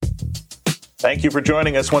Thank you for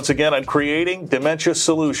joining us once again on Creating Dementia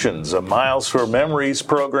Solutions, a Miles for Memories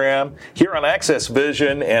program here on Access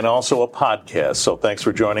Vision and also a podcast. So thanks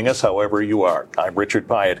for joining us, however you are. I'm Richard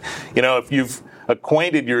Pyatt. You know, if you've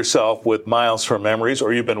acquainted yourself with Miles for Memories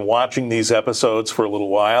or you've been watching these episodes for a little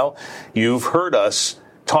while, you've heard us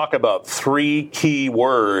talk about three key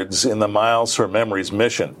words in the Miles for Memories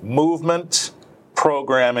mission: movement,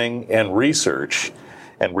 programming, and research.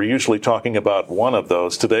 And we're usually talking about one of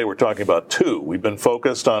those. Today we're talking about two. We've been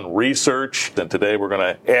focused on research, and today we're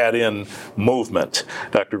going to add in movement.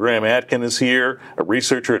 Dr. Graham Atkin is here, a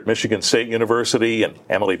researcher at Michigan State University, and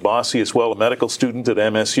Emily Bossy as well, a medical student at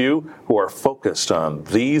MSU, who are focused on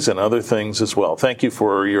these and other things as well. Thank you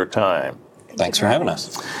for your time. Thanks for having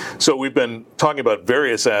us. So we've been talking about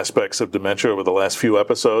various aspects of dementia over the last few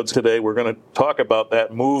episodes. Today we're going to talk about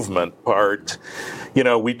that movement part. You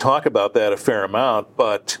know, we talk about that a fair amount,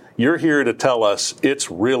 but you're here to tell us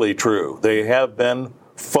it's really true. They have been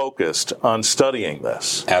focused on studying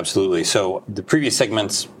this. Absolutely. So the previous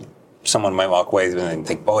segments, someone might walk away and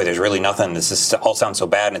think, boy, there's really nothing. This all sounds so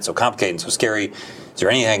bad and it's so complicated and so scary. Is there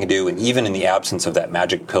anything I can do? And even in the absence of that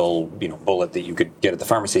magic pill, bullet that you could get at the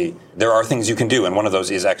pharmacy, there are things you can do, and one of those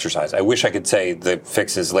is exercise. I wish I could say the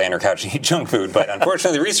fix is lay on your couch and eat junk food, but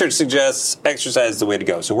unfortunately the research suggests exercise is the way to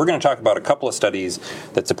go. So we're going to talk about a couple of studies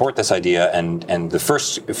that support this idea, and the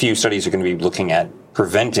first few studies are going to be looking at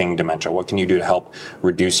preventing dementia. What can you do to help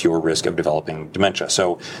reduce your risk of developing dementia?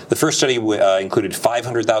 So the first study included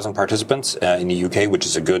 500,000 participants in the UK, which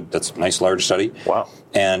is that's a nice large study. Wow.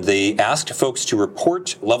 And they asked folks to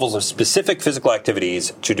report levels of specific physical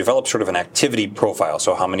activities to develop sort of an activity profile.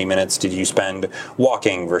 So how many minutes did you spend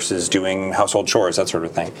walking versus doing household chores, that sort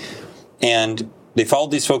of thing. And they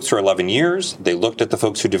followed these folks for 11 years. They looked at the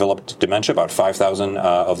folks who developed dementia, about 5,000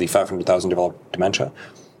 of the 500,000 developed dementia.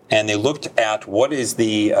 And they looked at what is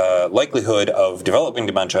the likelihood of developing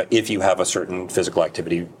dementia if you have a certain physical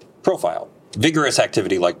activity profile. Vigorous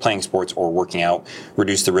activity like playing sports or working out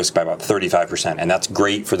reduced the risk by about 35%. And that's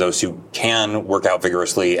great for those who can work out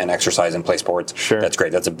vigorously and exercise and play sports. Sure. That's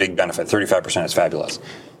great. That's a big benefit. 35% is fabulous.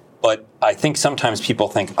 But I think sometimes people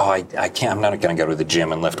think, I can't, I'm not going to go to the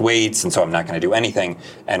gym and lift weights, and so I'm not going to do anything.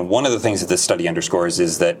 And one of the things that this study underscores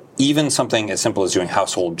is that even something as simple as doing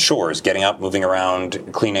household chores, getting up, moving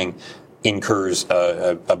around, cleaning, incurs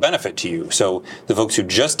a benefit to you. So the folks who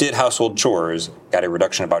just did household chores got a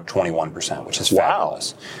reduction of about 21%, which is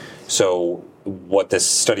fabulous. Wow. So what this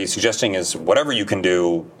study is suggesting is whatever you can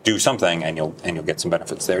do something, and you'll get some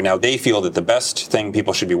benefits there. Now, they feel that the best thing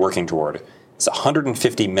people should be working toward is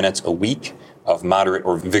 150 minutes a week of moderate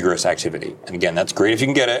or vigorous activity. And again, that's great if you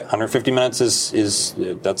can get it. 150 minutes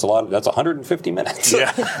that's a lot. That's 150 minutes.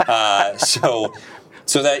 Yeah.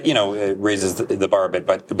 So that, it raises the bar a bit.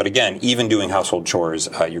 But again, even doing household chores,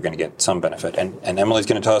 you're going to get some benefit. And Emily's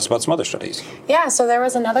going to tell us about some other studies. Yeah, so there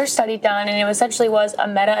was another study done, and it essentially was a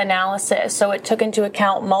meta-analysis. So it took into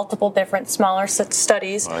account multiple different smaller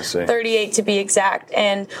studies, 38 to be exact.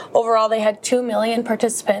 And overall, they had 2 million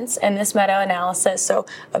participants in this meta-analysis. So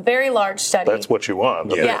a very large study. That's what you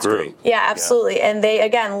want. Yeah, absolutely. Yeah. And they,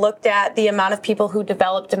 again, looked at the amount of people who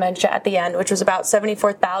developed dementia at the end, which was about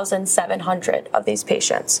 74,700 of these patients.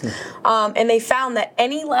 And they found that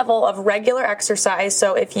any level of regular exercise,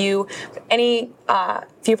 so if you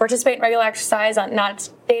participate in regular exercise on not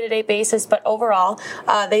day-to-day basis, but overall,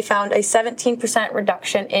 they found a 17%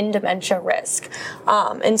 reduction in dementia risk.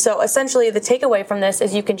 And so essentially the takeaway from this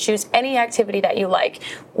is you can choose any activity that you like: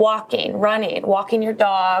 walking, running, walking your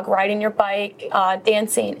dog, riding your bike,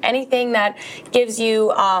 dancing. Anything that gives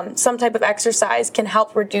you some type of exercise can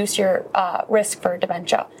help reduce your risk for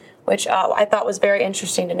dementia, which I thought was very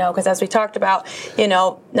interesting to know, because as we talked about,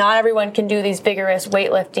 not everyone can do these vigorous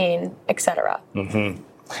weightlifting, etc. Mm-hmm.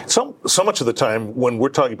 So much of the time when we're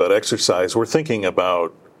talking about exercise, we're thinking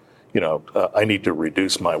about, I need to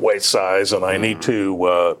reduce my waist size, and I need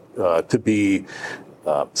to be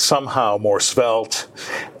somehow more svelte.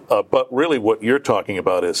 But really what you're talking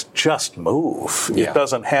about is just move. Yeah. It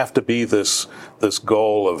doesn't have to be this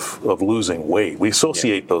goal of losing weight. We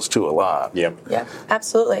associate those two a lot. Yep. Yeah,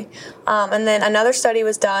 absolutely. And then another study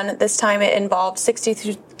was done. This time it involved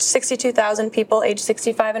 62,000 people aged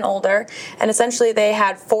 65 and older. And essentially they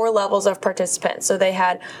had 4 levels of participants. So they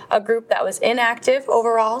had a group that was inactive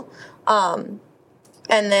overall,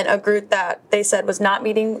 and then a group that they said was not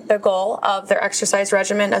meeting the goal of their exercise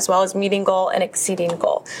regimen, as well as meeting goal and exceeding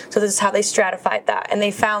goal. So this is how they stratified that. And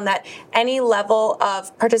they found that any level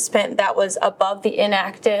of participant that was above the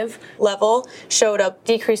inactive level showed a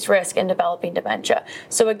decreased risk in developing dementia.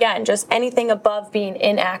 So again, just anything above being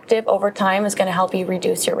inactive over time is going to help you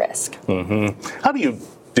reduce your risk. Mm-hmm. How do you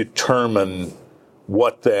determine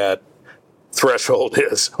what that threshold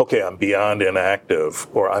is? Okay, I'm beyond inactive,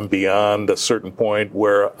 or I'm beyond a certain point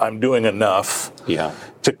where I'm doing enough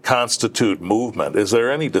to constitute movement. Is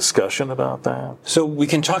there any discussion about that? So we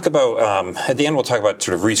can talk about, at the end we'll talk about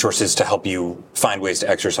sort of resources to help you find ways to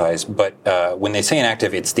exercise, but when they say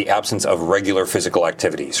inactive, it's the absence of regular physical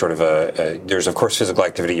activity. Sort of there's of course physical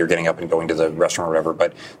activity, you're getting up and going to the restaurant or whatever,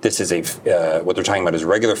 but this is what they're talking about is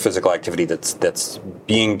regular physical activity that's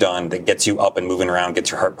being done, that gets you up and moving around,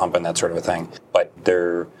 gets your heart pumping, that sort of a thing. But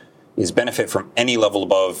there is benefit from any level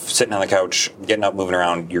above, sitting on the couch, getting up, moving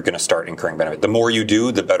around, you're going to start incurring benefit. The more you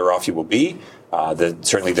do, the better off you will be.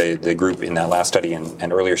 Certainly the group in that last study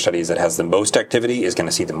and earlier studies that has the most activity is going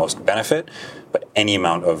to see the most benefit, but any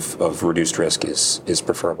amount of reduced risk is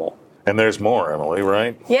preferable. And there's more, Emily,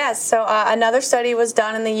 right? Yes. So another study was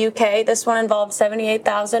done in the UK. This one involved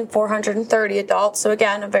 78,430 adults. So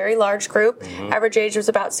again, a very large group. Mm-hmm. Average age was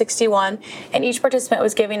about 61. And each participant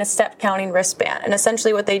was given a step counting wristband. And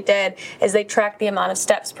essentially what they did is they tracked the amount of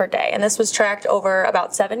steps per day. And this was tracked over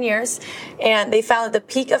about 7 years. And they found that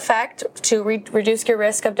the peak effect to reduce your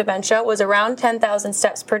risk of dementia was around 10,000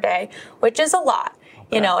 steps per day, which is a lot.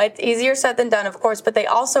 You know, it's easier said than done, of course, but they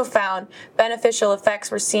also found beneficial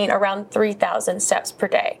effects were seen around 3,000 steps per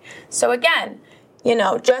day. So again, you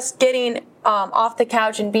know, just getting off the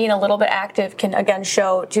couch and being a little bit active can, again,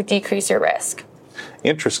 show to decrease your risk.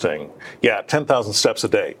 Interesting. Yeah, 10,000 steps a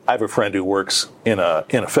day. I have a friend who works in a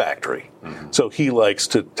factory. Mm-hmm. So he likes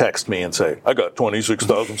to text me and say, I got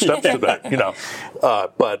 26,000 steps today, you know.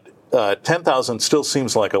 But 10,000 still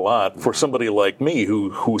seems like a lot for somebody like me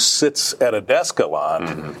who sits at a desk a lot.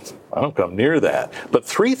 Mm-hmm. I don't come near that. But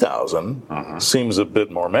 3,000 seems a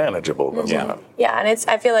bit more manageable, doesn't it? Yeah, and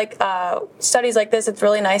I feel like studies like this, it's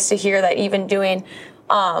really nice to hear that even doing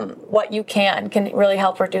what you can really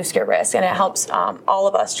help reduce your risk, and it helps all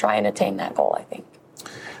of us try and attain that goal, I think.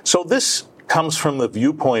 So this comes from the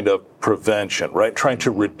viewpoint of prevention, right? Trying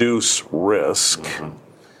to reduce risk. Mm-hmm.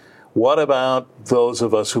 What about those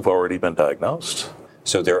of us who've already been diagnosed?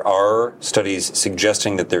 So there are studies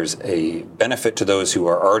suggesting that there's a benefit to those who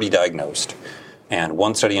are already diagnosed. And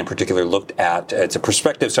one study in particular looked at, it's a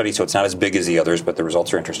prospective study, so it's not as big as the others, but the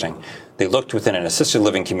results are interesting. They looked within an assisted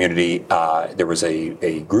living community. There was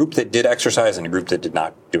a group that did exercise and a group that did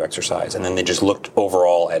not do exercise. And then they just looked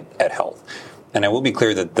overall at health. And I will be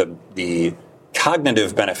clear that the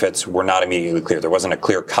cognitive benefits were not immediately clear. There wasn't a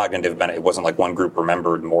clear cognitive benefit. It wasn't like one group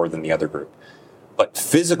remembered more than the other group. But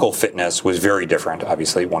physical fitness was very different.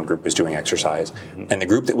 Obviously, one group was doing exercise. Mm-hmm. And the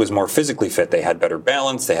group that was more physically fit, they had better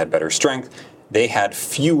balance, they had better strength, they had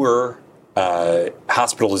fewer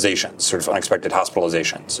hospitalizations, sort of unexpected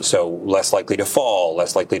hospitalizations. So less likely to fall,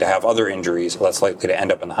 less likely to have other injuries, less likely to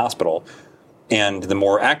end up in the hospital. And the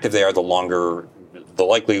more active they are, the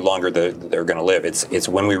likely longer they're going to live. It's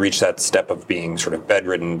when we reach that step of being sort of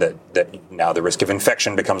bedridden that now the risk of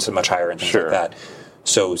infection becomes much higher and things like that.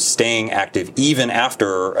 So staying active even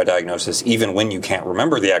after a diagnosis, even when you can't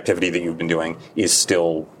remember the activity that you've been doing, is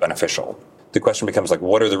still beneficial. The question becomes like,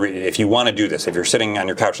 what are if you want to do this, if you're sitting on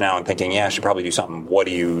your couch now and thinking, yeah, I should probably do something, what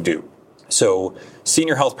do you do? So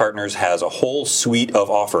Senior Health Partners has a whole suite of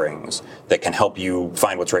offerings that can help you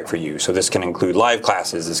find what's right for you. So this can include live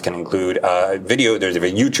classes. This can include video. There's a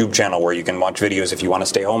YouTube channel where you can watch videos if you want to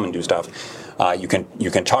stay home and do stuff. You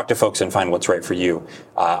can talk to folks and find what's right for you.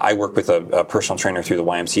 I work with a personal trainer through the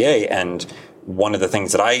YMCA, and one of the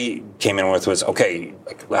things that I came in with was, okay,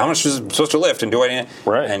 how much is it supposed to lift, and do I?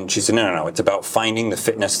 Right. And she said, no. It's about finding the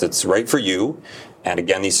fitness that's right for you. And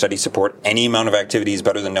again, these studies support any amount of activity is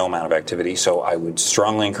better than no amount of activity. So I would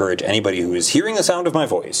strongly encourage anybody who is hearing the sound of my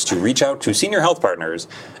voice to reach out to Senior Health Partners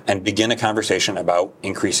and begin a conversation about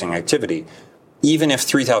increasing activity. Even if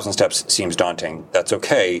 3,000 steps seems daunting, that's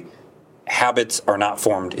okay. Habits are not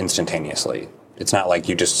formed instantaneously. It's not like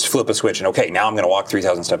you just flip a switch and, okay, now I'm going to walk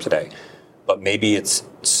 3,000 steps a day. But maybe it's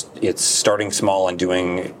starting small and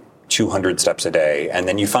doing 200 steps a day, and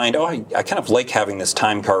then you find, I kind of like having this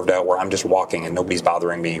time carved out where I'm just walking and nobody's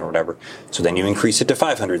bothering me or whatever. So then you increase it to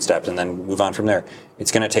 500 steps and then move on from there.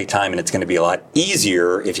 It's going to take time, and it's going to be a lot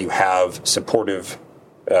easier if you have supportive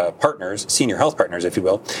partners, Senior Health Partners, if you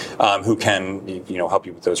will, who can help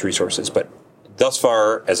you with those resources. But thus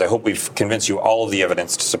far, as I hope we've convinced you, all of the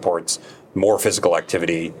evidence supports more physical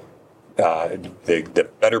activity, the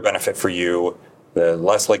better benefit for you, the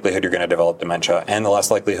less likelihood you're going to develop dementia, and the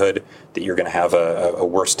less likelihood that you're going to have a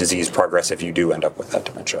worse disease progress if you do end up with that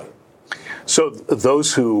dementia. So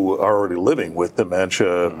those who are already living with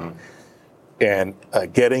dementia and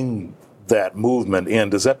getting that movement in,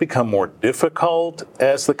 does that become more difficult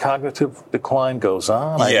as the cognitive decline goes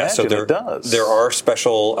on? Yeah, so it does. There are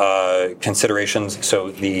special considerations.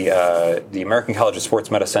 So the American College of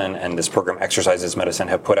Sports Medicine and this program, Exercises Medicine,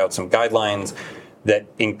 have put out some guidelines that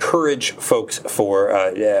encourage folks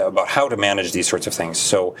about how to manage these sorts of things.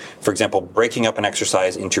 So, for example, breaking up an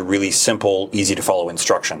exercise into really simple, easy-to-follow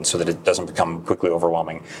instructions so that it doesn't become quickly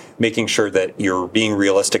overwhelming. Making sure that you're being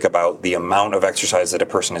realistic about the amount of exercise that a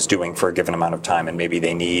person is doing for a given amount of time, and maybe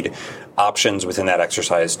they need options within that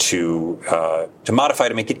exercise to modify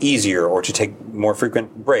to make it easier or to take more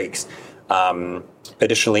frequent breaks.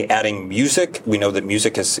 Additionally, adding music. We know that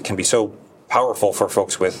music can be so powerful for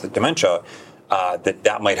folks with dementia.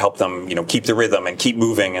 That might help them, keep the rhythm and keep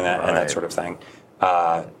moving and that sort of thing.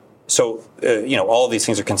 So all of these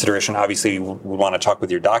things are consideration. Obviously, we want to talk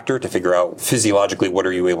with your doctor to figure out physiologically what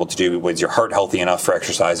are you able to do. Was your heart healthy enough for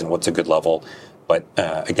exercise, and what's a good level? But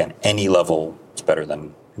again, any level is better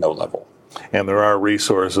than no level. And there are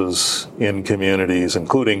resources in communities,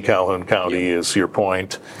 including Calhoun County, is your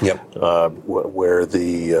point, where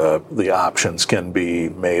the options can be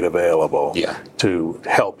made available to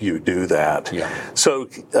help you do that. Yeah. So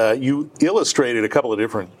you illustrated a couple of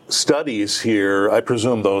different studies here. I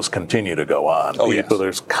presume those continue to go on. Oh, yes. So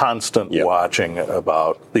there's constant watching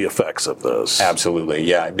about the effects of this. Absolutely,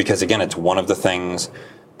 yeah. Because again, it's one of the things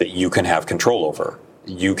that you can have control over.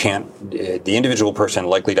 You can't, the individual person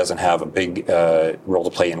likely doesn't have a big role to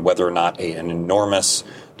play in whether or not an enormous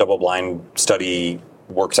double-blind study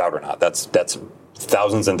works out or not. That's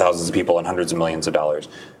thousands and thousands of people and hundreds of millions of dollars.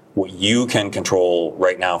 What you can control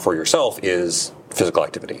right now for yourself is physical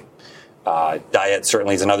activity. Diet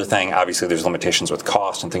certainly is another thing. Obviously, there's limitations with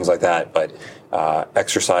cost and things like that, but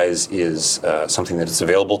exercise is something that is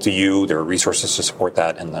available to you. There are resources to support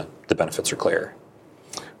that, and the benefits are clear.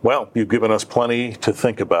 Well, you've given us plenty to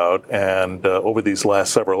think about, and over these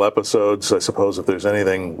last several episodes, I suppose if there's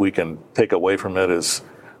anything we can take away from it is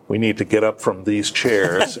we need to get up from these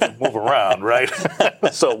chairs and move around, right?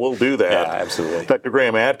 So we'll do that. Yeah, absolutely. Dr.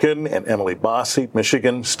 Graham Atkin and Emily Bossi,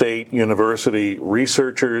 Michigan State University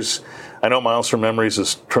researchers. I know Miles for Memories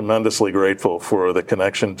is tremendously grateful for the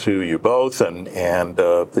connection to you both and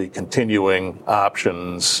the continuing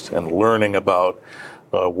options and learning about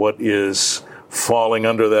what is falling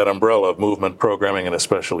under that umbrella of movement programming and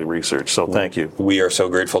especially research. So thank you. We are so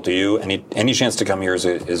grateful to you. Any chance to come here is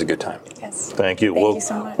a good time. Yes. Thank you. Thank you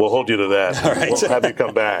so much. We'll hold you to that. All right. We'll have you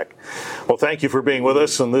come back. Well, thank you for being with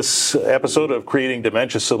us in this episode of Creating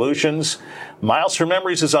Dementia Solutions. Miles for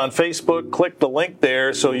Memories is on Facebook. Click the link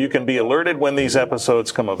there so you can be alerted when these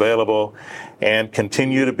episodes come available, and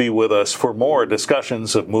continue to be with us for more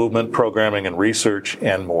discussions of movement programming and research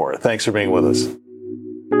and more. Thanks for being with us.